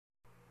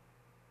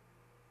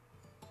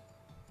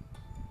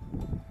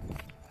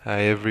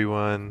Hi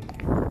everyone,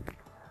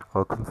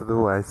 welcome to the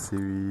Y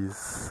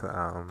series.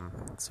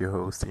 It's your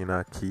host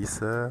Ina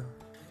Kisa.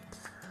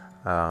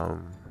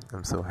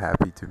 I'm so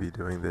happy to be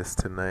doing this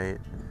tonight,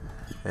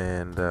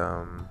 and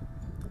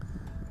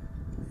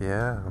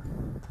yeah,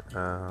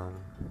 um,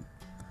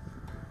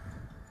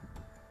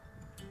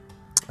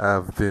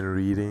 I've been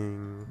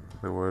reading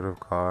the Word of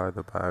God,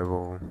 the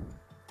Bible,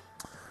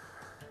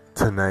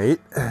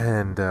 tonight,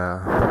 and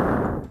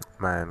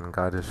man,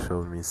 God has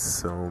shown me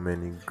so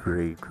many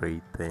great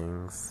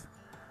things.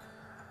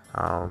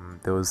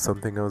 There was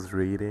something I was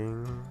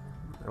reading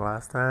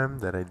last time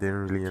that I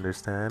didn't really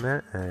understand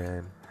it,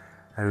 and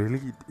I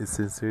really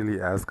sincerely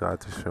asked God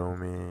to show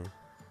me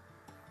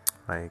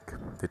like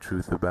the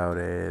truth about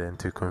it and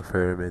to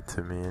confirm it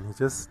to me, and He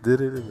just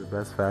did it in the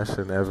best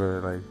fashion ever.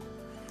 Like,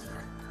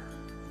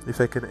 if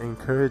I can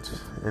encourage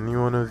any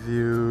one of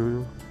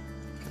you,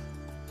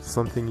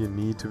 something you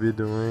need to be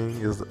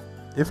doing is,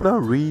 if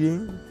not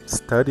reading,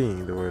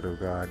 studying the Word of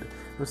God.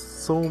 There's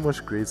so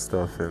much great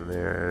stuff in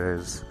there.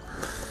 It's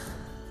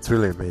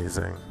really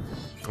amazing.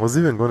 I was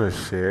even gonna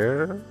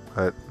share,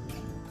 but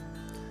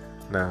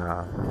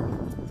nah,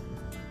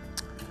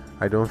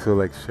 I don't feel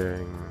like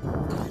sharing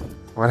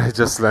what I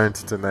just learned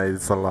tonight.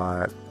 It's a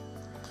lot,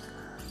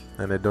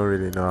 and I don't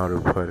really know how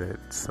to put it.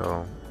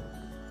 So,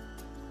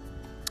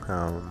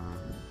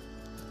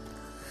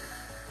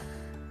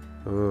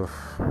 oof,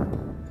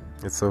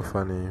 it's so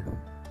funny.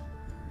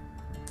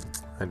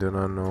 I do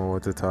not know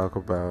what to talk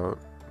about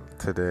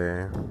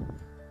today.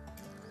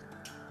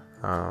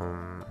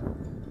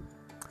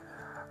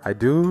 I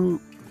do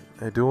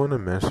want to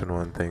mention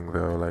one thing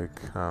though,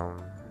 like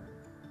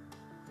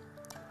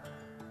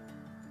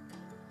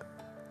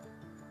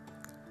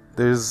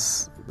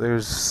there's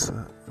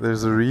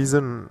a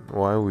reason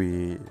why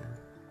we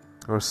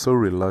are so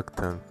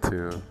reluctant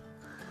to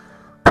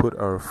put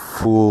our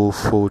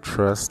full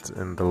trust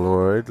in the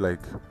Lord.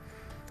 Like,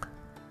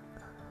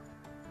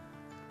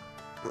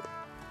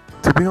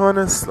 to be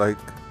honest, like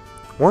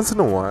once in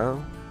a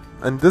while,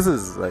 and this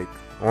is like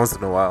once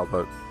in a while,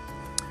 but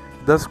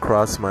it does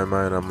cross my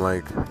mind. I'm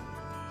like,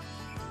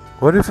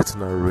 what if it's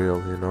not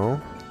real, you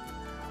know?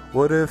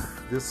 What if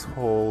this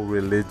whole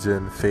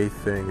religion, faith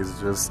thing is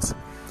just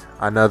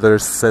another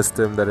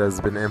system that has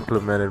been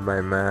implemented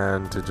by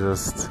man to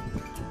just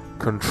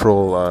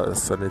control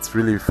us, and it's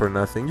really for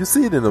nothing? You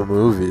see it in the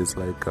movies,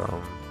 like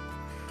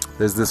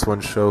there's this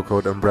one show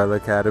called Umbrella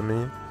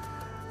Academy.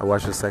 I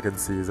watched the second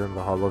season,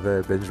 the whole of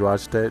it, binge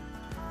watched it,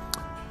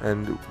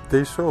 and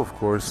they show, of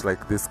course,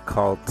 like this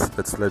cult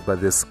that's led by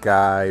this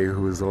guy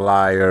who's a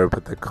liar,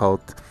 but the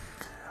cult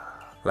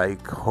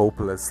like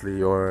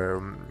hopelessly or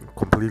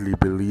completely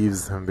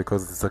believes him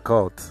because it's a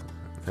cult,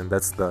 and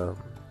that's the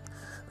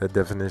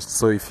definition.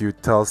 So if you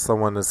tell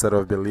someone a set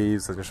of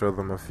beliefs and show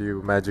them a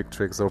few magic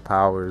tricks or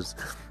powers,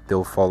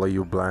 they'll follow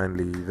you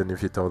blindly, even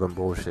if you tell them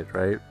bullshit,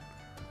 right?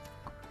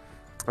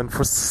 And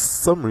for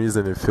some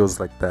reason it feels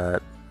like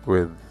that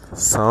with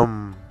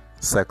some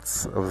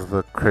sects of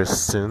the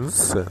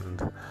Christians,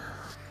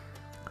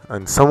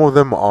 and some of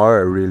them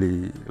are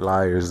really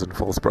liars and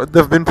false prophets.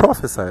 They've been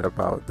prophesied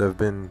about, they've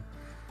been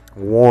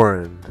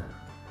warned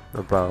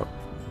about.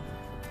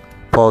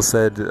 Paul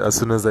said, as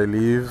soon as I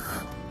leave,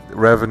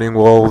 ravening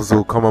wolves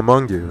will come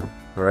among you,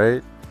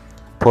 right?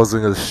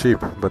 Posing as sheep,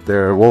 but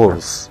they're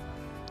wolves,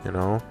 you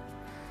know?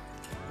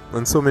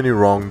 And so many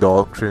wrong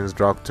doctrines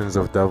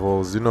of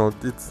devils, you know,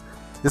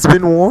 it's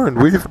been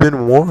warned. We've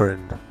been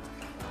warned.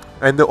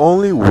 And the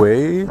only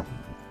way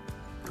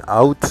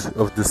out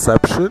of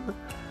deception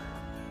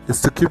is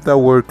to keep that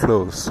word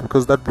close,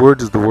 because that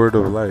word is the word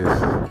of life,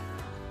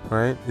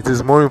 right? It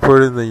is more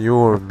important than you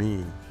or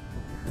me,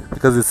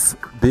 because it's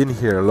been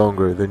here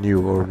longer than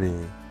you or me.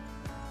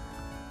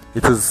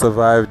 It has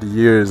survived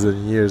years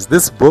and years.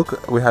 This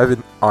book we have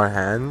in our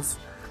hands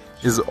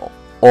is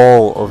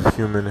all of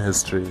human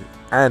history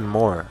and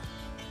more.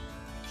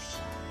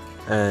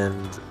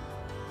 And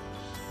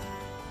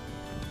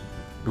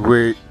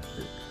we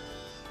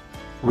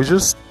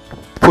just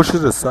push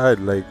it aside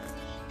like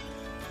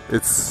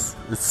it's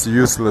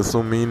useless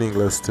or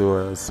meaningless to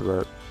us.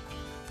 But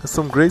there's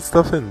some great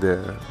stuff in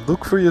there.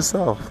 Look for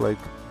yourself. Like,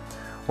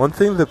 one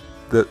thing that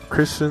the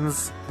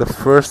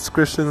first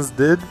Christians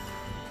did,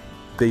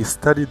 they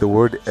studied the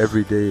word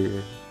every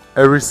day,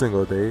 every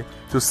single day,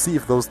 to see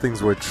if those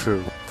things were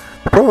true.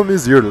 The problem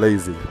is you're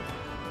lazy.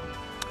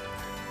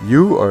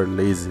 You are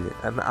lazy,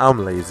 and I'm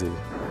lazy,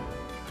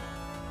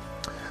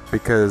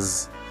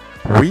 because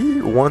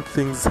we want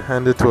things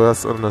handed to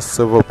us on a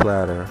silver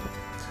platter.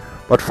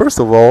 But first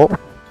of all,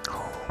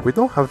 we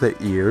don't have the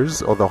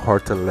ears or the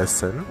heart to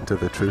listen to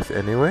the truth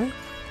anyway,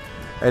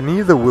 and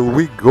neither will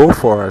we go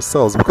for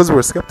ourselves, because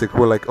we're skeptic.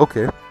 We're like,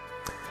 okay,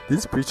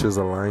 these preachers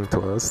are lying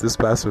to us, these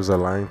pastors are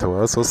lying to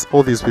us, so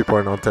all these people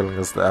are not telling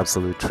us the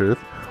absolute truth.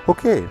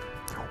 Okay,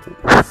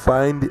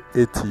 find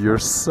it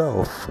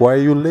yourself. Why are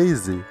you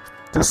lazy?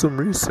 Do some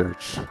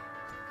research.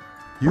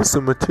 Use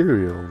some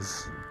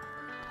materials.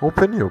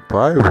 Open your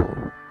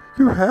Bible.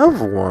 You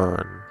have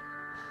one.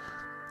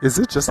 Is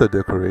it just a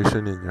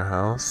decoration in your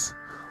house?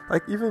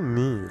 like even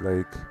me,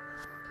 like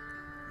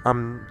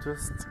I'm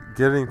just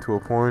getting to a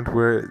point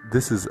where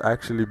this is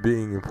actually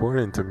being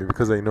important to me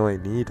because I know I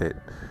need it.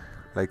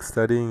 Like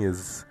studying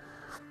is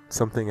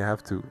something I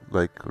have to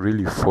like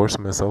really force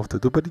myself to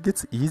do, but it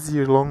gets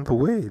easier along the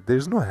way.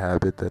 There's no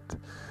habit that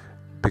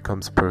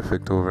becomes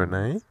perfect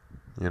overnight,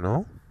 you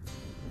know?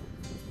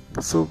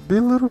 So be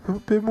a little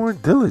bit more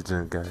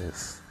diligent,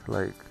 guys.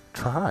 Like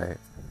try,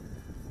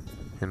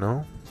 you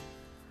know?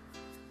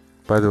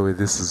 By the way,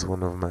 this is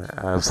one of my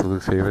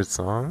absolute favorite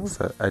songs.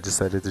 I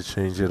decided to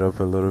change it up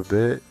a little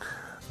bit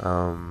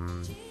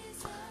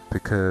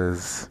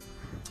because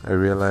I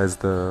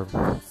realized the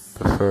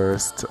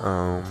first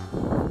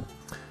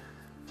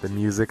the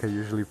music I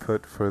usually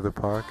put for the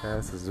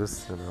podcast is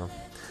just,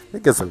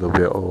 it gets a little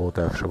bit old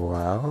after a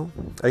while.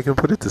 I can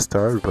put it to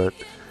start, but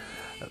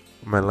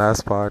my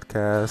last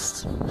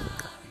podcast,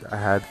 I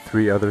had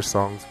 3 other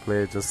songs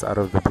played just out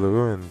of the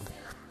blue, and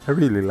I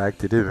really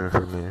liked it even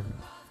for me.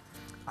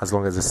 As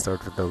long as it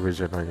starts with the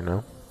original, you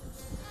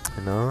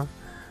know?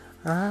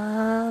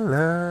 I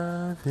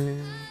love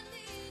you,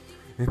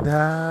 and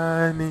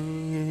I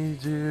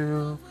need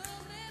you.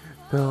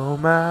 Though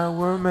my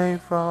world may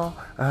fall,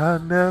 I'll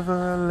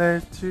never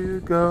let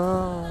you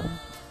go.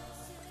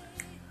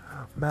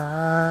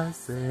 My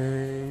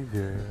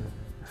Savior,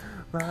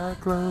 my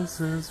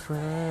closest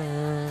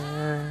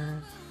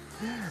friend,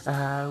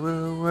 I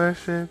will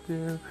worship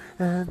you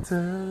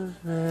until the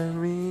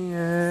very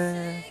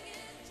end.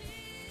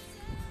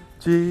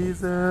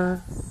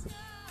 Jesus,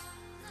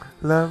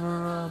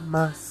 lover of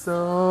my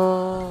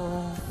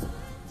soul.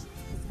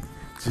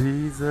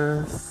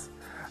 Jesus,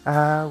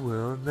 I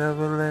will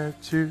never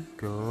let you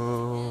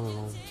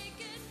go.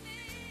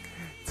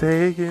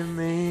 Taking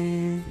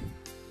me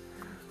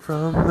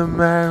from the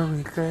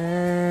miry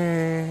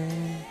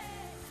clay,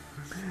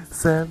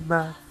 set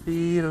my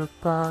feet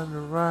upon the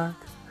rock,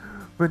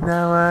 but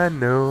now I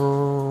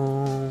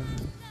know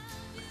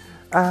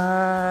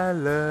I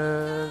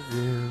love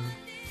you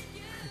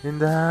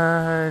and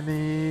I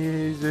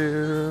need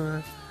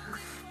you.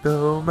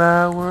 Though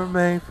my world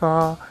may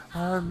fall,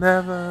 I'll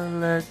never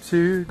let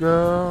you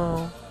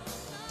go.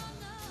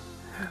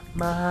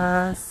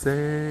 My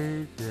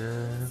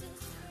Savior,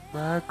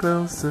 my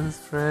closest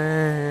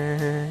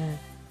friend,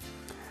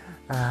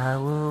 I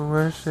will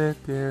worship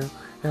you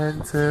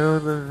until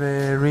the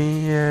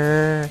very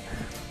end.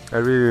 I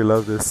really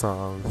love this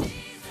song.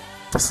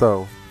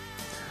 So,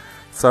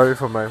 sorry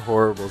for my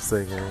horrible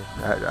singing.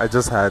 I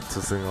just had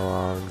to sing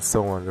along. It's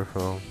so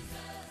wonderful.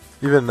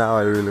 Even now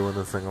I really want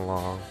to sing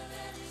along.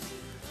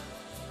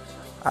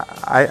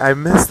 I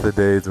miss the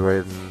days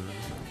when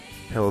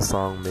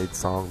Hillsong made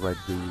songs like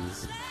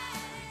these.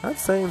 Not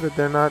saying that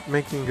they're not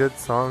making good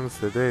songs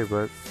today,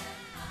 but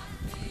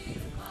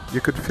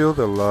you could feel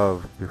the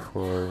love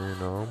before,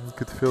 You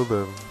could feel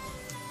the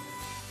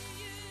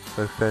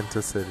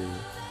authenticity.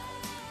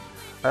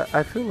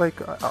 I feel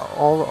like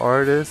all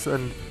artists,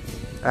 and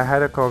I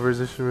had a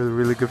conversation with a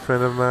really good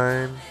friend of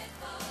mine.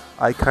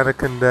 I kind of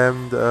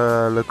condemned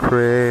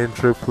Lecrae and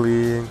Triple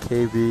and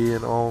KB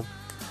and all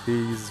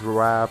these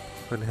rap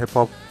and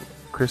hip-hop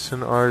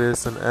Christian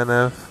artists and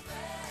NF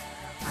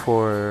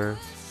for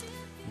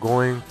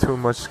going too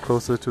much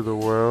closer to the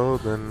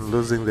world and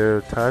losing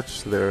their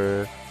touch,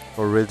 their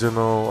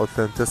original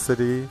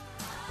authenticity.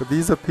 But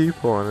these are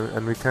people,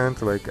 and we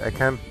can't, I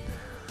can't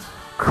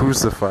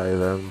crucify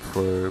them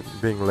for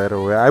being led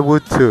away. I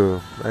would too.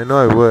 I know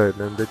I would.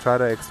 And they try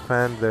to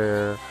expand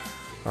their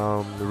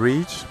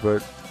reach,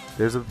 but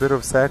there's a bit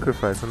of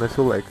sacrifice, and I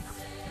feel like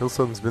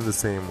Hillsong's been the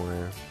same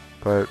way.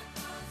 But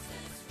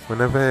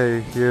whenever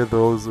I hear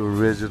those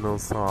original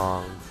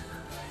songs,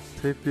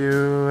 tip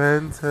you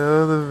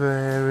until the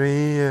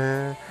very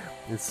end,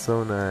 it's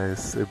so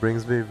nice. It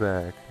brings me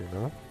back,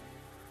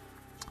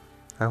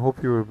 I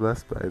hope you were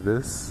blessed by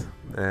this,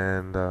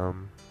 and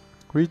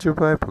read your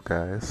Bible,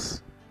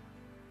 guys.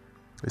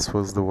 This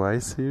was the Y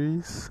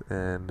series,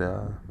 and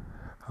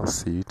I'll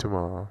see you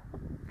tomorrow.